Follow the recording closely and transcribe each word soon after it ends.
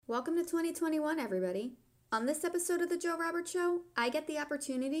Welcome to 2021, everybody. On this episode of The Joe Roberts Show, I get the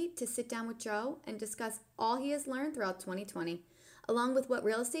opportunity to sit down with Joe and discuss all he has learned throughout 2020, along with what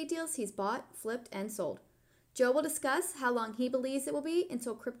real estate deals he's bought, flipped, and sold. Joe will discuss how long he believes it will be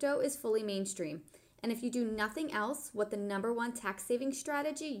until crypto is fully mainstream, and if you do nothing else, what the number one tax saving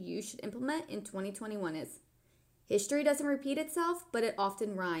strategy you should implement in 2021 is. History doesn't repeat itself, but it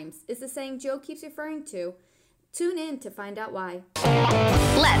often rhymes, is the saying Joe keeps referring to. Tune in to find out why.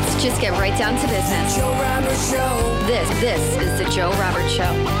 Let's just get right down to business. The Joe Roberts Show. This is the Joe Roberts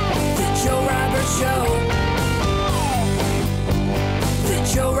Show. The Joe Roberts Show.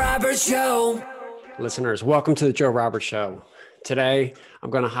 The Joe Roberts Show. Listeners, welcome to the Joe Roberts Show. Today, I'm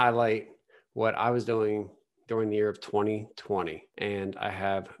going to highlight what I was doing during the year of 2020. And I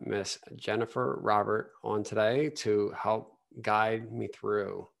have Miss Jennifer Robert on today to help guide me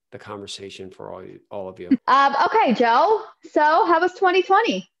through the conversation for all of you. Okay, Joe. So how was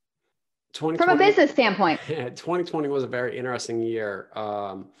 2020 from a business standpoint? 2020 was a very interesting year.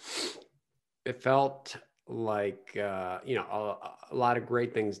 It felt like, a lot of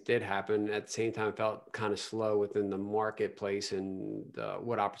great things did happen. At the same time, it felt kind of slow within the marketplace and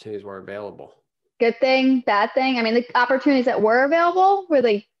what opportunities were available. Good thing, bad thing? I mean, the opportunities that were available, were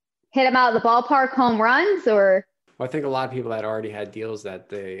they hit them out of the ballpark home runs or? Well, I think a lot of people that already had deals that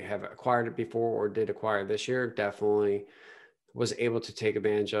they have acquired it before or did acquire this year definitely was able to take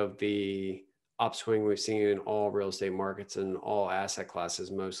advantage of the upswing we've seen in all real estate markets and all asset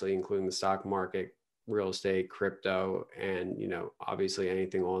classes, mostly including the stock market, real estate, crypto, and, obviously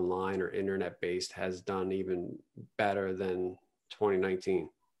anything online or internet based has done even better than 2019.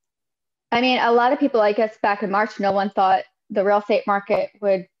 I mean, a lot of people, I guess back in March, no one thought the real estate market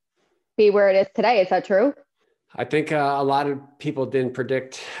would be where it is today. Is that true? I think a lot of people didn't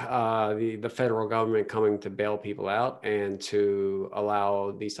predict the federal government coming to bail people out and to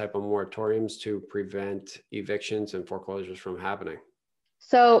allow these type of moratoriums to prevent evictions and foreclosures from happening.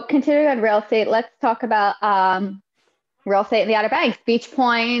 So continuing on real estate, let's talk about real estate in the Outer Banks, beach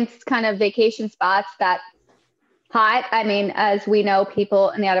points, kind of vacation spots that hot. I mean, as we know,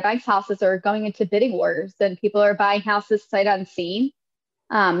 people in the Outer Banks houses are going into bidding wars and people are buying houses sight unseen.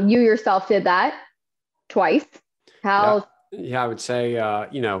 You yourself did that twice. Yeah, I would say,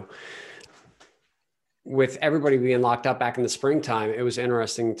 with everybody being locked up back in the springtime, it was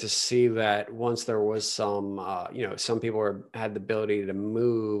interesting to see that once there was some people had the ability to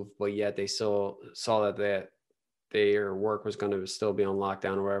move, but yet they still saw that their work was going to still be on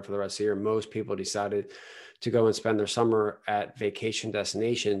lockdown or whatever for the rest of the year. Most people decided to go and spend their summer at vacation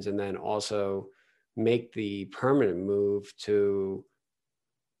destinations and then also make the permanent move to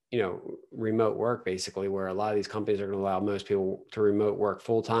remote work, basically, where a lot of these companies are going to allow most people to remote work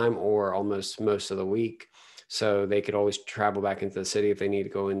full time or almost most of the week. So they could always travel back into the city if they need to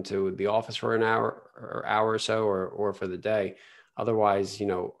go into the office for an hour or so, or for the day. Otherwise,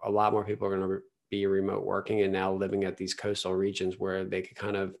 a lot more people are going to be remote working and now living at these coastal regions where they could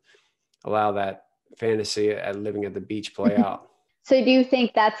kind of allow that fantasy at living at the beach play out. So do you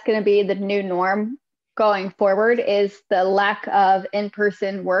think that's going to be the new norm going forward, is the lack of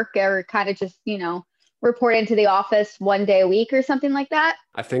in-person work, or kind of just, report into the office one day a week or something like that?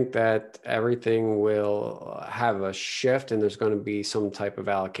 I think that everything will have a shift and there's going to be some type of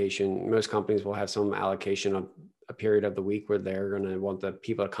allocation. Most companies will have some allocation of a period of the week where they're going to want the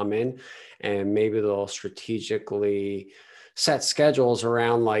people to come in, and maybe they'll strategically set schedules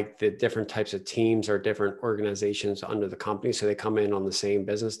around like the different types of teams or different organizations under the company. So they come in on the same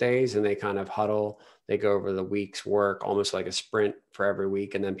business days and they kind of huddle. They go over the week's work, almost like a sprint for every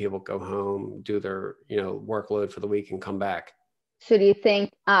week. And then people go home, do their, workload for the week and come back. So do you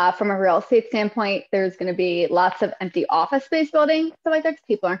think from a real estate standpoint, there's going to be lots of empty office space building, stuff like that, because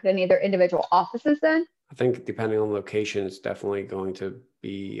people aren't going to need their individual offices then? I think depending on location, it's definitely going to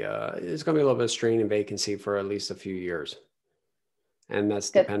be, it's going to be a little bit of strain and vacancy for at least a few years. And that's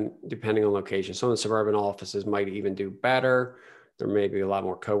depending on location. Some of the suburban offices might even do better. There may be a lot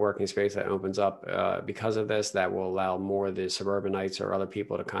more co-working space that opens up because of this that will allow more of the suburbanites or other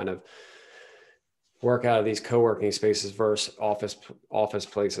people to kind of work out of these co-working spaces versus office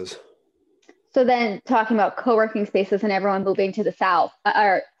places. So then talking about co-working spaces and everyone moving to the south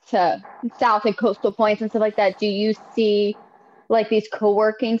or to south and coastal points and stuff like that, do you see like these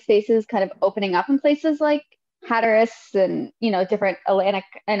co-working spaces kind of opening up in places like Hatteras and, different Atlantic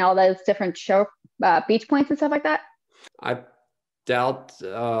and all those different beach points and stuff like that? I doubt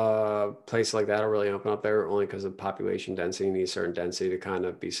places like that will really open up there, only because of population density needs certain density to kind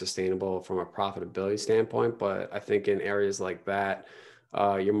of be sustainable from a profitability standpoint. But I think in areas like that,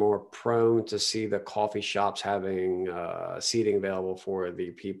 you're more prone to see the coffee shops having seating available for the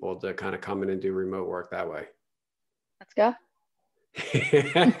people to kind of come in and do remote work that way. Let's go.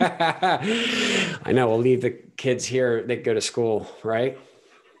 I know, we'll leave the kids here. They go to school, right?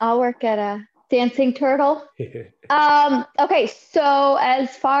 I'll work at a Dancing Turtle. Okay, so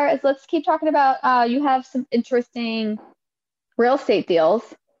as far as, let's keep talking about, you have some interesting real estate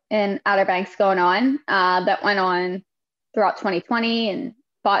deals in Outer Banks going on that went on throughout 2020 and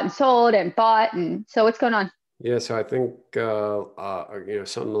bought and sold and bought. And so what's going on? Yeah, so I think,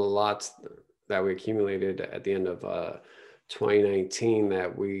 some of the lots that we accumulated at the end of 2019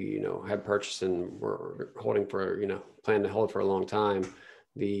 that we, had purchased and were holding for, plan to hold for a long time.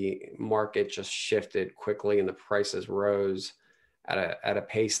 The market just shifted quickly and the prices rose at a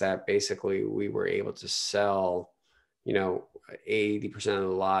pace that basically we were able to sell, 80% of the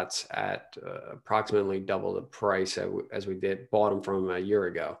lots at approximately double the price as we bought them from a year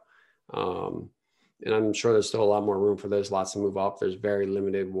ago. And I'm sure there's still a lot more room for those lots to move up. There's very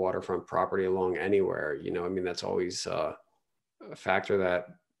limited waterfront property along anywhere. That's always a factor that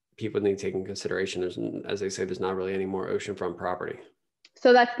people need to take in consideration. As they say, there's not really any more oceanfront property.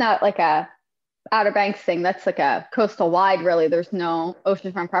 So that's not like a Outer Banks thing. That's like a coastal wide, really. There's no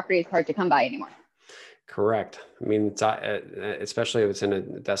oceanfront property. It's hard to come by anymore. Correct. I mean, it's, especially if it's in a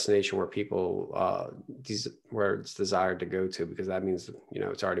destination where people, where it's desired to go to, because that means,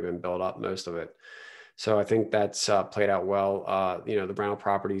 it's already been built up, most of it. So I think that's played out well. The rental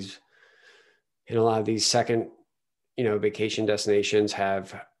properties in a lot of these second, vacation destinations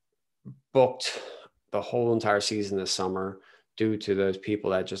have booked the whole entire season this summer due to those people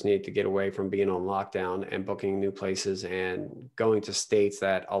that just need to get away from being on lockdown and booking new places and going to states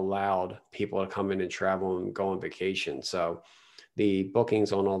that allowed people to come in and travel and go on vacation. So the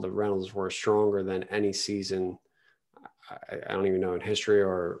bookings on all the rentals were stronger than any season, I don't even know, in history,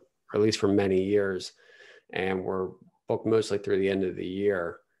 or at least for many years, and were booked mostly through the end of the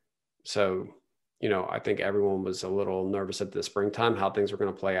year. So, I think everyone was a little nervous at the springtime, how things were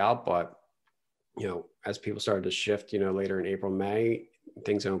going to play out, but as people started to shift, later in April, May,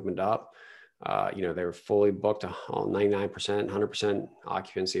 things opened up. They were fully booked, 99%, 100%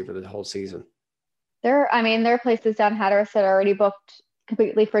 occupancy for the whole season. There are places down Hatteras that are already booked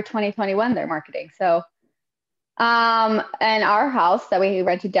completely for 2021. They're marketing. So, and our house that we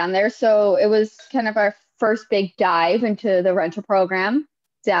rented down there. So it was kind of our first big dive into the rental program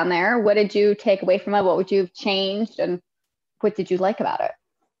down there. What did you take away from it? What would you have changed? And what did you like about it?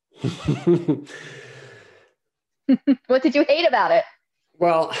 What did you hate about it?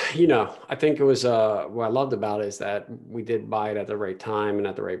 Well, I think it was, what I loved about it is that we did buy it at the right time and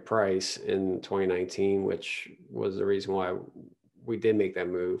at the right price in 2019, which was the reason why we did make that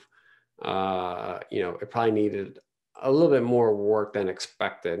move. It probably needed a little bit more work than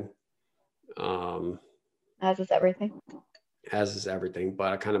expected. As is everything.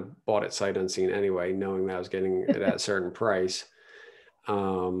 But I kind of bought it sight unseen anyway, knowing that I was getting it at a certain price.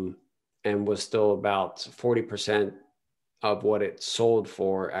 And was still about 40% of what it sold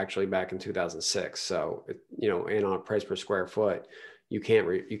for actually back in 2006. So, and on a price per square foot, you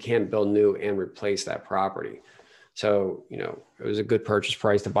can't build new and replace that property. So, it was a good purchase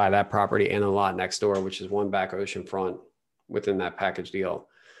price to buy that property and a lot next door, which is one back oceanfront within that package deal.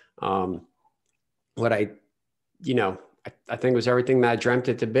 What I think was everything that I dreamt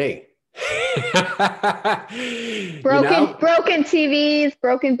it to be. broken TVs,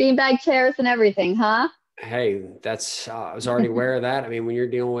 broken beanbag chairs, and everything, huh? Hey, that's I was already aware of that. I mean, when you're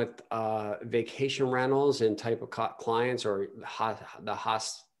dealing with vacation rentals and type of clients, or the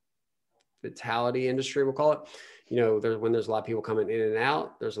hospitality industry, we'll call it, when there's a lot of people coming in and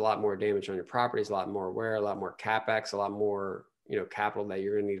out, there's a lot more damage on your properties, a lot more wear, a lot more capex, a lot more capital that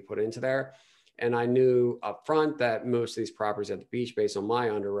you're going to need to put into there. And I knew up front that most of these properties at the beach, based on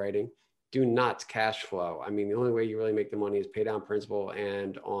my underwriting, do not cash flow. I mean, the only way you really make the money is pay down principal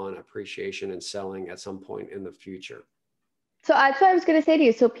and on appreciation and selling at some point in the future. So that's what I was going to say to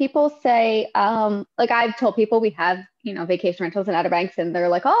you. So people say, like I've told people we have, vacation rentals in Outer Banks, and they're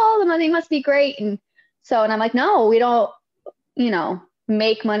like, oh, the money must be great. And I'm like, no, we don't,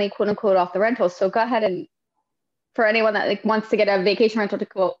 make money, quote unquote, off the rentals. So go ahead, and for anyone that wants to get a vacation rental to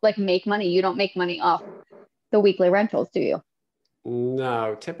quote, make money, you don't make money off the weekly rentals, do you?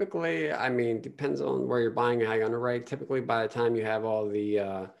 No, typically, I mean, depends on where you're buying and how you underwrite. Typically, by the time you have all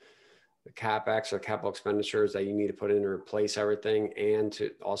the CapEx or capital expenditures that you need to put in to replace everything, and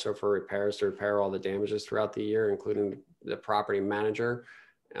to also for repairs to repair all the damages throughout the year, including the property manager,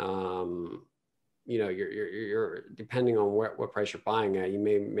 you're depending on what price you're buying at, you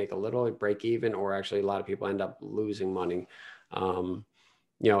may make a little break even, or actually a lot of people end up losing money.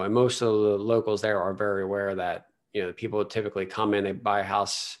 and most of the locals there are very aware that, people typically come in, they buy a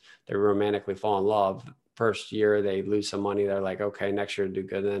house, they romantically fall in love. First year, they lose some money. They're like, okay, next year do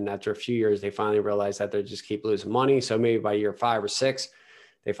good. And then after a few years, they finally realize that they just keep losing money. So maybe by year 5 or 6,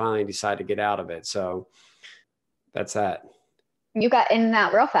 they finally decide to get out of it. So that's that. You got in and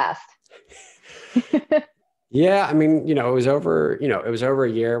out real fast. Yeah, I mean, it was over a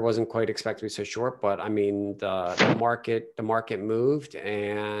year. It wasn't quite expected to be so short, but I mean, the market moved,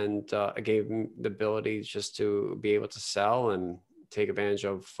 and it gave them the ability just to be able to sell and take advantage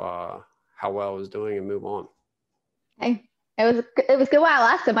of how well it was doing and move on. Hey, it was good while it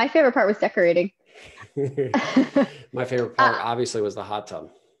lasted. My favorite part was decorating. My favorite part obviously was the hot tub.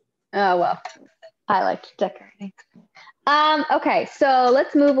 Oh, well, I liked decorating. Okay, so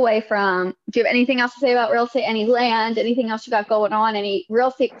let's move away from, do you have anything else to say about real estate? Any land, anything else you got going on? Any real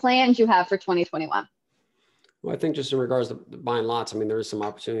estate plans you have for 2021? Well, I think just in regards to buying lots, I mean, there is some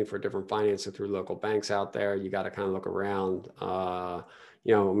opportunity for different financing through local banks out there. You got to kind of look around,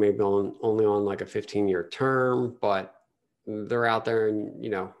 maybe only on like a 15-year term, but they're out there, and,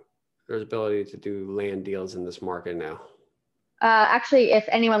 there's ability to do land deals in this market now. Actually, if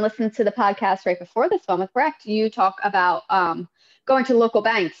anyone listened to the podcast right before this one with Brecht, you talk about going to local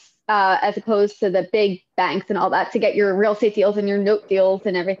banks as opposed to the big banks and all that to get your real estate deals and your note deals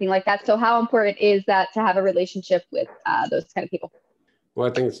and everything like that. So how important is that to have a relationship with those kind of people? Well,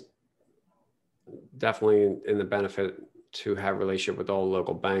 I think it's definitely in the benefit to have a relationship with all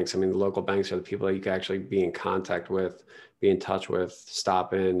local banks. I mean, the local banks are the people that you can actually be in contact with, be in touch with,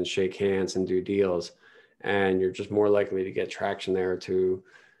 stop in and shake hands and do deals. And you're just more likely to get traction there to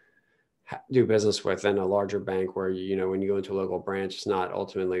do business with than a larger bank where, when you go into a local branch, it's not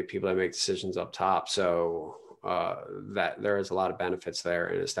ultimately people that make decisions up top. So that there is a lot of benefits there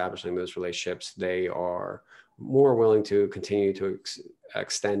in establishing those relationships. They are more willing to continue to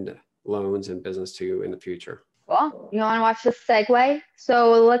extend loans and business to you in the future. Well, you want to watch this segue?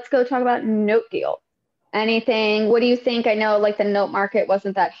 So let's go talk about note deals. Anything, what do you think? I know like the note market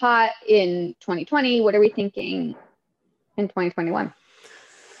wasn't that hot in 2020. What are we thinking in 2021?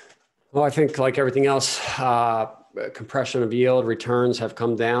 Well, I think like everything else, compression of yield, returns have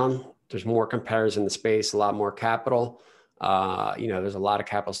come down. There's more competitors in the space, a lot more capital. There's a lot of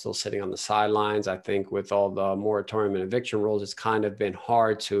capital still sitting on the sidelines. I think with all the moratorium and eviction rules, it's kind of been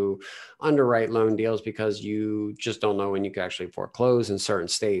hard to underwrite loan deals because you just don't know when you can actually foreclose in certain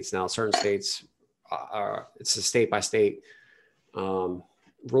states. Now, certain states, it's a state by state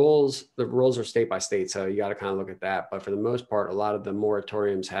rules. The rules are state by state, so you got to kind of look at that. But for the most part, a lot of the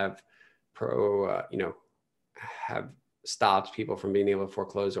moratoriums have have stopped people from being able to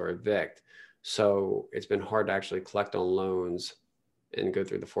foreclose or evict. So it's been hard to actually collect on loans and go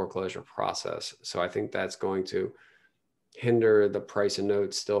through the foreclosure process. So I think that's going to hinder the price of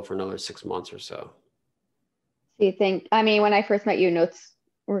notes still for another 6 months or so. Do you think, I mean, when I first met you, notes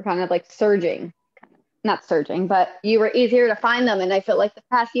were kind of like surging. Not surging, but you were easier to find them. And I feel like the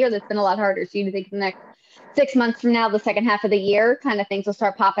past year, that's been a lot harder. So you think the next 6 months from now, the second half of the year, kind of things will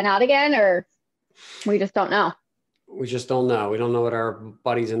start popping out again, or we just don't know? We just don't know. We don't know what our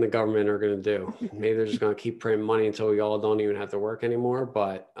buddies in the government are going to do. Maybe they're just going to keep printing money until we all don't even have to work anymore.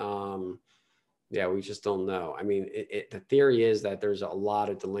 But we just don't know. I mean, the theory is that there's a lot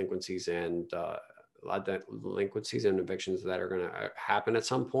of delinquencies and evictions that are going to happen at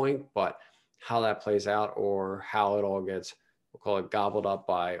some point, but how that plays out or how it all gets, we'll call it gobbled up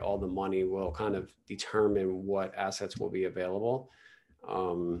by all the money, will kind of determine what assets will be available.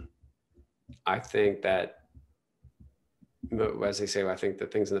 I think that, as they say, I think the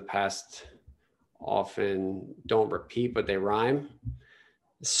things in the past often don't repeat, but they rhyme.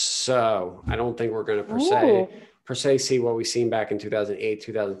 So I don't think we're going to per se see what we've seen back in 2008,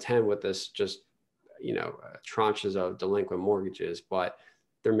 2010 with this just, tranches of delinquent mortgages, but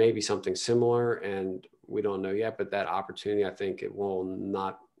there may be something similar and we don't know yet, but that opportunity, I think it will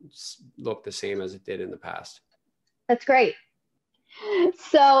not look the same as it did in the past. That's great.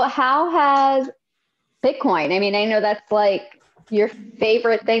 So how has Bitcoin, I mean, I know that's like your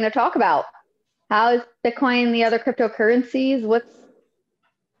favorite thing to talk about. How is Bitcoin and the other cryptocurrencies?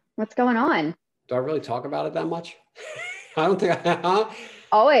 What's going on? Do I really talk about it that much? I don't think I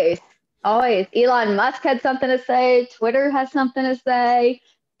Always. Elon Musk had something to say. Twitter has something to say.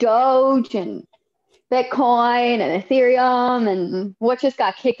 Doge and Bitcoin and Ethereum and what just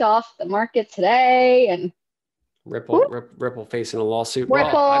got kicked off the market today, and Ripple facing a lawsuit.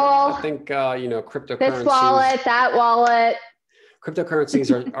 Ripple. Well, I think cryptocurrencies. This wallet, that wallet.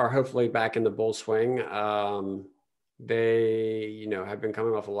 Cryptocurrencies are hopefully back in the bull swing. They have been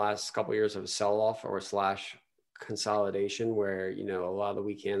coming off the last couple of years of a sell-off or slash consolidation where, you know, a lot of the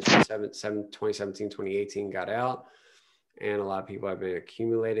weekends from 2017, 2018 got out, and a lot of people have been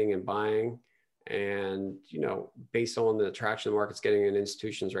accumulating and buying. And, you know, based on the traction the market's getting in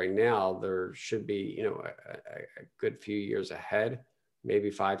institutions right now, there should be, you know, a good few years ahead, maybe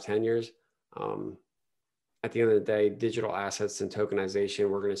 5-10 years. At the end of the day, digital assets and tokenization,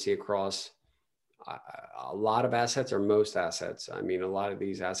 we're going to see across a lot of assets, or most assets. I mean, a lot of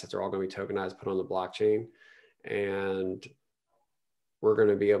these assets are all going to be tokenized, put on the blockchain, and we're going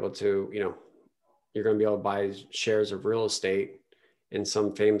to be able to, you know, you're going to be able to buy shares of real estate in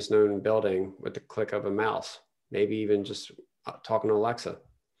some famous known building with the click of a mouse, maybe even just talking to Alexa.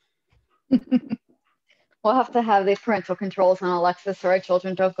 We'll have to have these parental controls on Alexa so our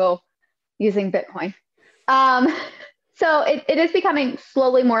children don't go using Bitcoin. So it is becoming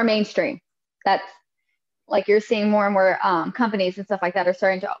slowly more mainstream. That's like you're seeing more and more companies and stuff like that are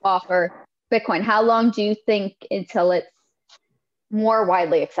starting to offer Bitcoin. How long do you think until it's more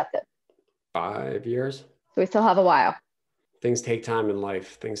widely accepted? 5 years. So we still have a while. Things take time in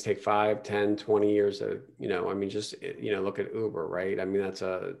life. Things take 5, 10, 20 years to, you know, I mean, just, you know, look at Uber, right? I mean, that's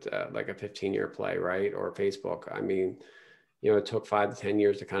like a 15-year play, right? Or Facebook. I mean, you know, it took 5 to 10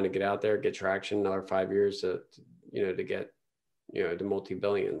 years to kind of get out there, get traction, another 5 years to, you know, to get, you know, to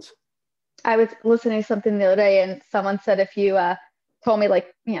multi-billions. I was listening to something the other day and someone said, if you told me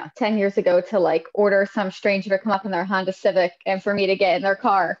like, you know, 10 years ago to like order some stranger to come up in their Honda Civic and for me to get in their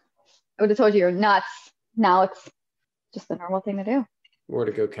car, I would have told you you're nuts. Now it's just the normal thing to do. Or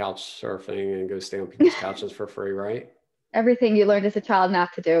to go couch surfing and go stay on people's couches for free, right? Everything you learned as a child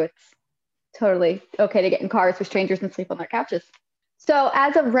not to do, it's totally okay to get in cars with strangers and sleep on their couches. So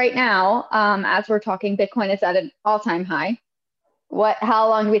as of right now, as we're talking, Bitcoin is at an all-time high. How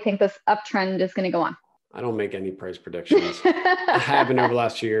long do we think this uptrend is going to go on? I don't make any price predictions. I haven't over the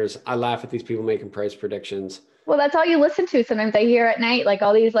last few years. I laugh at these people making price predictions. Well, that's all you listen to. Sometimes I hear at night, like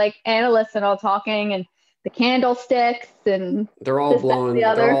all these like analysts and all talking and the candlesticks and they're all blowing,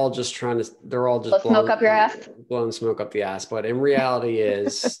 they're all just blowing smoke up your ass, blowing smoke up the ass. But in reality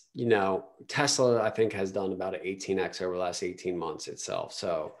is, you know, Tesla, I think has done about an 18x over the last 18 months itself.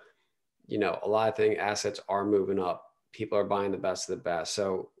 So, you know, a lot of assets are moving up. People are buying the best of the best.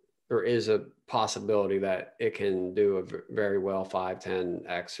 So there is a possibility that it can do a very well 5,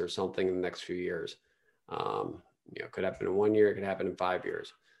 10x or something in the next few years. You know, it could happen in 1 year, it could happen in 5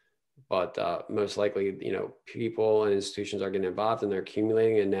 years. But most likely, you know, people and institutions are getting involved and they're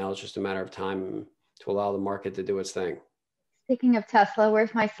accumulating, and now it's just a matter of time to allow the market to do its thing. Speaking of Tesla,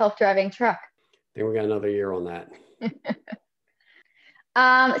 where's my self-driving truck? I think we got another year on that.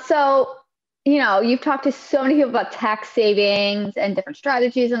 So, you know, you've talked to so many people about tax savings and different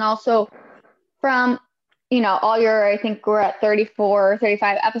strategies, and also from, you know, all your, I think we're at 34,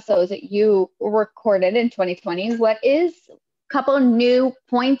 35 episodes that you recorded in 2020. What is couple new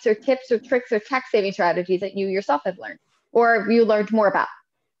points or tips or tricks or tax saving strategies that you yourself have learned or you learned more about?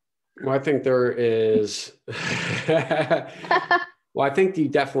 Well, I think there is, well, I think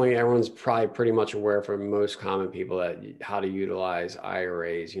everyone's probably pretty much aware for most common people that how to utilize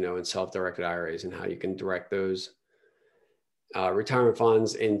IRAs, you know, and self-directed IRAs, and how you can direct those retirement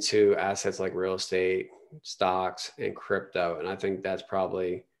funds into assets like real estate, stocks, and crypto. And I think that's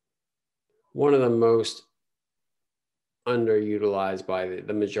probably one of the most underutilized by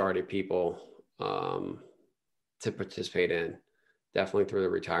the majority of people to participate in, definitely through the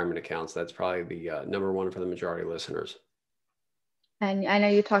retirement accounts. That's probably the number one for the majority of listeners. And I know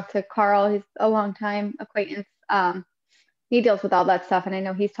you talked to Carl, he's a longtime acquaintance. He deals with all that stuff, and I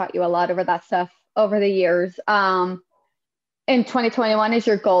know he's taught you a lot over that stuff over the years. In 2021, is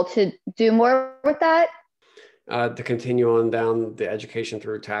your goal to do more with that? To continue on down the education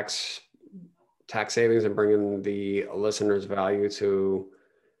through tax savings and bringing the listeners value to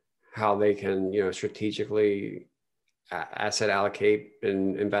how they can, you know, strategically asset allocate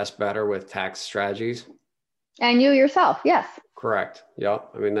and invest better with tax strategies. And you yourself, yes. Correct. Yeah.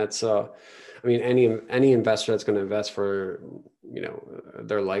 I mean, that's, I mean, any investor that's going to invest for, you know,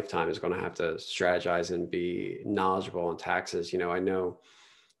 their lifetime is going to have to strategize and be knowledgeable on taxes. You know, I know,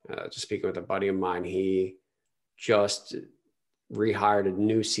 just speaking with a buddy of mine, he just rehired a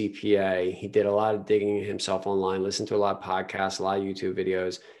new CPA. He did a lot of digging himself online, listened to a lot of podcasts, a lot of YouTube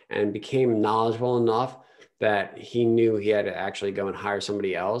videos, and became knowledgeable enough that he knew he had to actually go and hire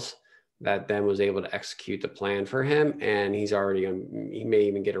somebody else that then was able to execute the plan for him. And he may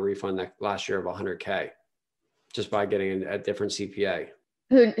even get a refund that last year of $100K just by getting a different CPA.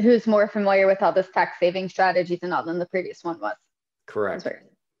 Who's more familiar with all this tax saving strategies and all than the previous one was. Correct. So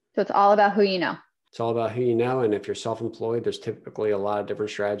it's all about who you know. It's all about who you know. And if you're self-employed, there's typically a lot of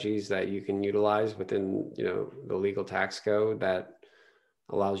different strategies that you can utilize within, the legal tax code that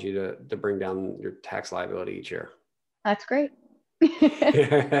allows you to bring down your tax liability each year. That's great. So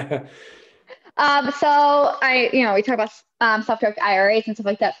we talk about self-directed IRAs and stuff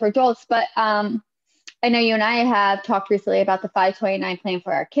like that for adults, but I know you and I have talked recently about the 529 plan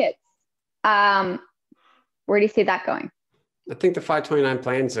for our kids. Where do you see that going? I think the 529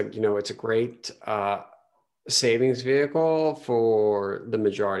 plan is, it's a great savings vehicle for the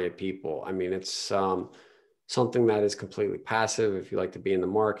majority of people. I mean, it's something that is completely passive. If you like to be in the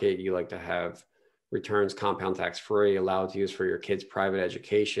market, you like to have returns compound tax free, allowed to use for your kids' private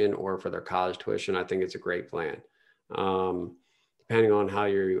education or for their college tuition. I think it's a great plan. Depending on how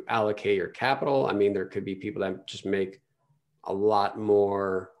you allocate your capital, I mean, there could be people that just make a lot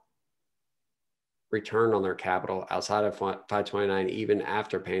more return on their capital outside of 529, even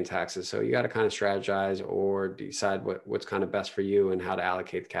after paying taxes. So you got to kind of strategize or decide what's kind of best for you and how to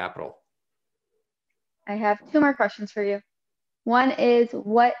allocate the capital. I have two more questions for you. One is,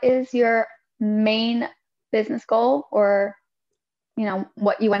 what is your main business goal, or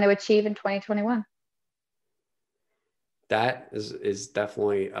what you want to achieve in 2021? That is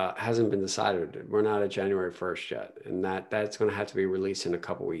definitely hasn't been decided. We're not at January 1st yet, and that's going to have to be released in a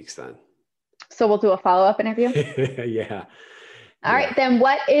couple weeks then. So we'll do a follow-up interview. Yeah. All right, then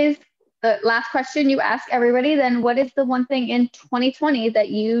what is the last question you ask everybody? Then what is the one thing in 2020 that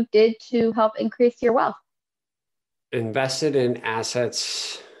you did to help increase your wealth? Invested in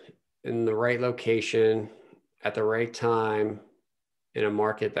assets in the right location at the right time in a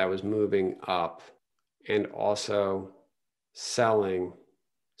market that was moving up, and also selling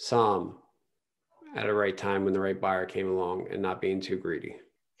some at a right time when the right buyer came along and not being too greedy.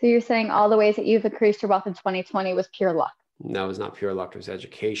 So you're saying all the ways that you've increased your wealth in 2020 was pure luck? No, it was not pure luck. It was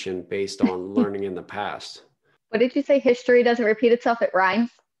education based on learning in the past. What did you say? History doesn't repeat itself, it rhymes?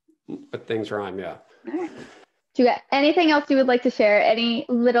 But things rhyme, yeah. All right. Do you got anything else you would like to share? Any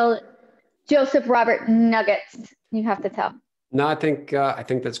little Joseph Robert nuggets you have to tell? No, I think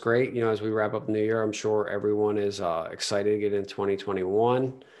that's great. As we wrap up the new year, I'm sure everyone is excited to get into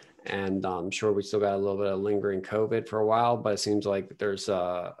 2021. And I'm sure we still got a little bit of lingering COVID for a while, but it seems like there's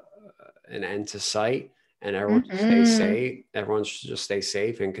an end to sight, and everyone should stay safe. Everyone should just stay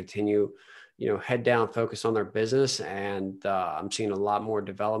safe and continue, head down, focus on their business. And I'm seeing a lot more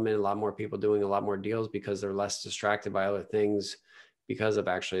development, a lot more people doing a lot more deals because they're less distracted by other things because of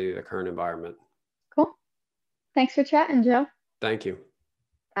actually the current environment. Cool. Thanks for chatting, Joe. Thank you.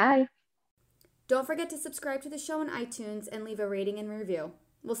 Bye. Don't forget to subscribe to the show on iTunes and leave a rating and review.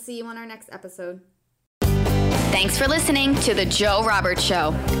 We'll see you on our next episode. Thanks for listening to The Joe Roberts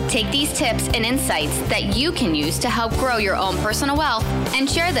Show. Take these tips and insights that you can use to help grow your own personal wealth and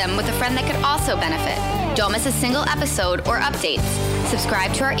share them with a friend that could also benefit. Don't miss a single episode or updates.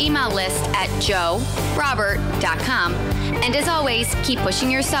 Subscribe to our email list at joerobert.com. And as always, keep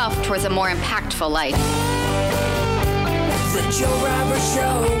pushing yourself towards a more impactful life. The Joe Roberts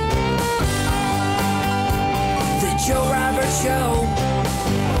Show. The Joe Roberts Show.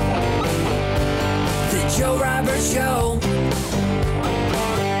 The Joe Roberts Show.